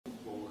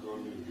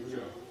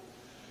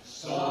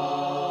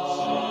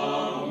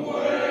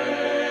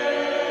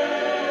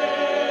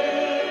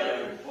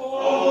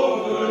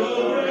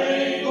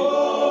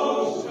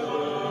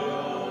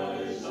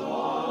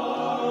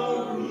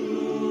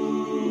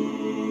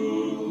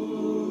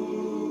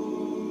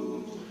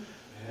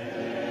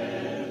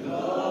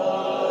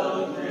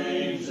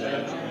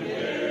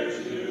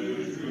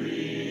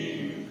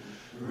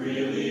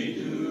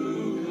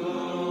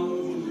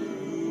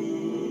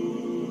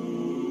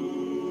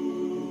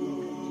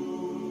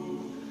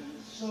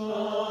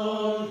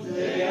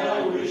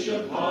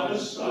upon a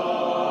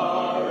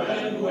star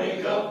and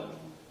wake up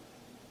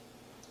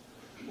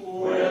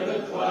where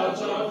the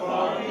clouds are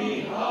far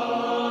behind,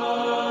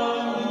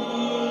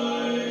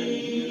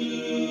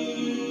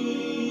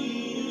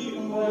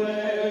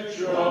 where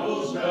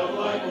troubles melt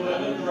like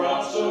lemon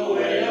drops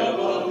away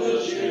above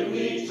the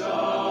chimney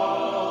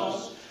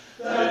tops.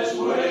 That's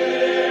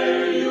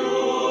where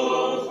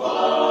you'll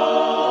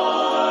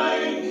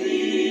find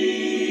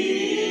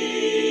me,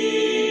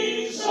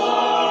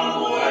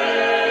 somewhere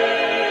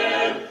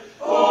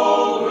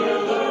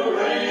over the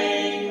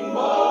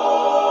rainbow.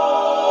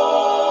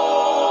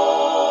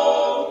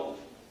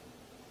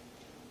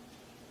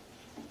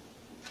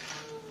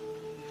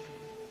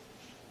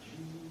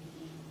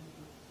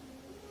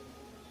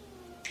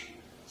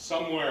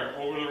 Somewhere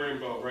over the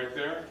rainbow, right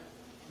there.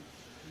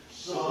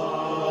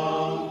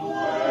 Somewhere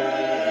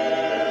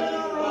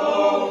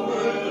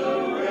over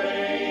the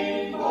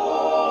rainbow.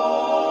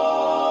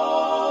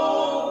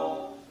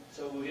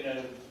 So we're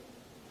gonna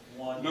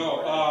one.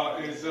 No,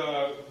 is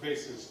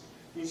bassist.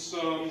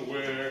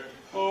 Somewhere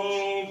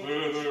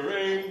over the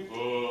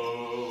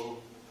rainbow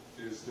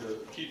is the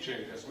key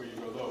change. That's where you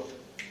go low.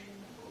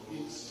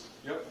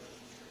 Yep.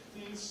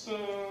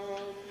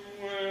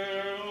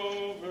 Somewhere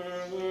over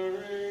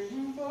the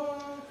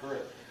rainbow.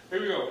 Correct.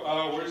 Here we go.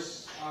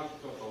 Where's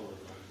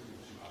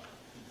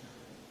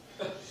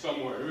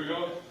somewhere. Here we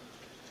go.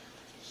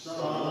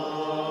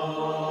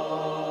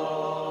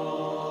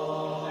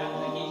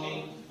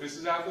 This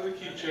is after the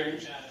key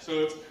change.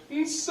 So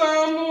it's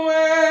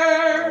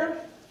somewhere.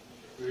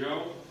 Here we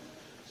go.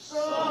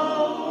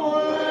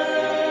 Somewhere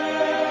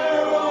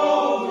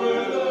over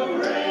the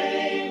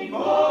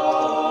rainbow.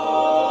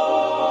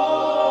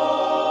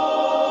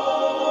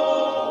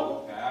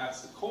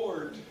 That's the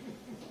chord.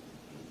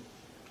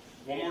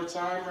 One more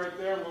time right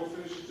there, and we'll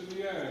finish it to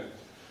the end.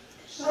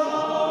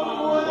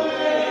 Somewhere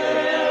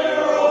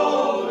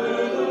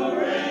over the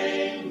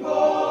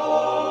rainbow.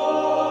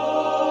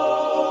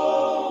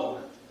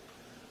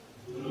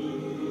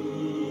 Bluebirds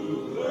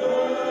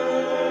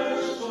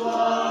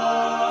fly.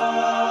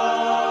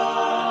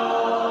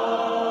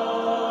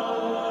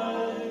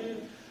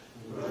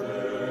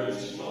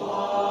 Birds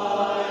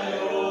fly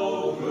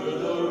over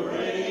the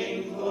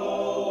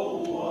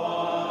rainbow.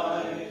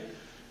 Why?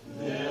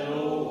 Then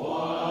oh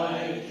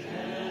why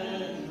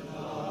can't I?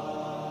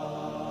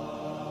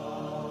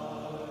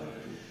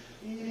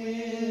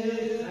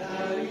 If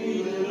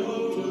happy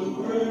little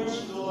bluebirds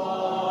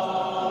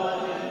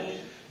fly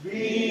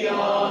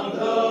beyond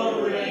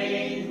the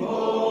rainbow,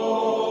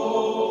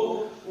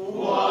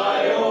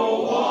 why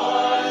oh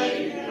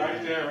why?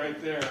 Right there, right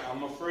there.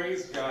 I'm a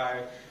phrase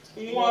guy.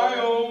 Why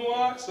oh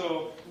why?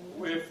 So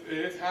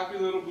if happy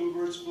little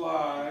bluebirds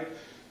fly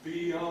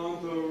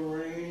beyond the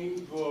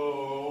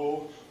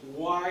rainbow,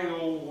 why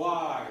oh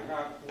why?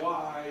 Not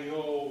why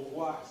oh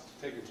why. It's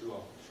taking too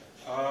long.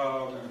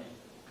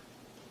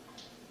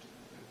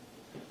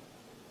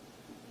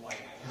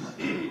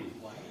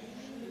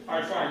 All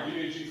right, fine. Give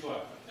me a G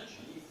flat.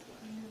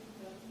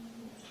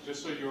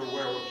 Just so you're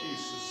aware what key this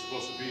is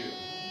supposed to be in.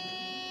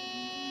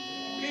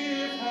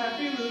 If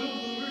happy little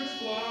bluebirds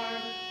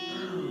fly,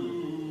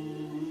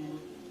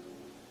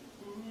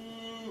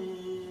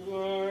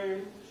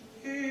 fly.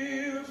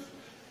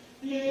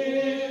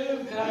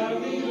 If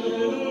happy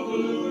little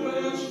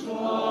bluebirds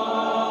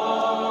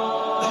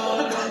fly.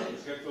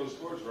 Let's get those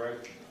chords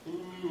right.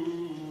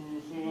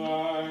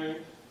 Fly,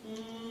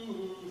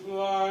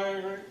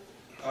 fly, right?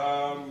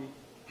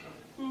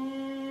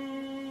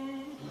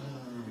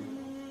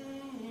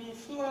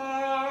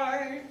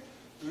 Fly.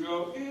 We go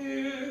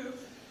if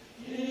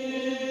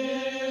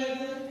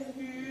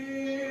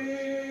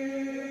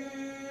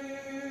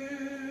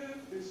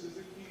this is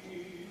the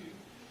key.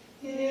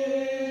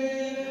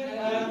 If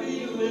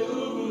happy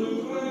little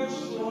bluebirds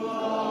fly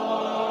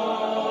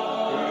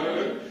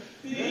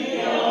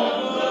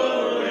beyond the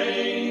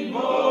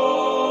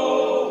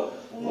rainbow,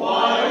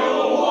 why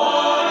oh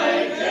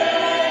why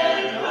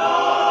can't I?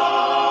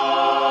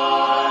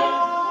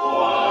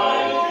 Why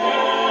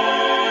can't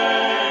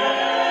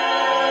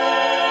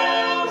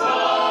I?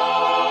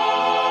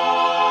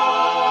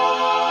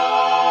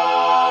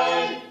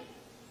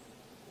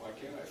 Why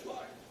can't I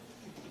fly?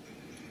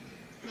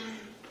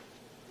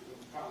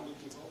 Pounding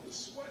with all this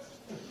sweat.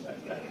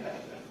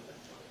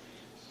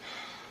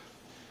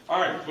 All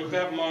right, put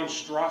that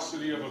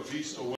monstrosity of a beast away.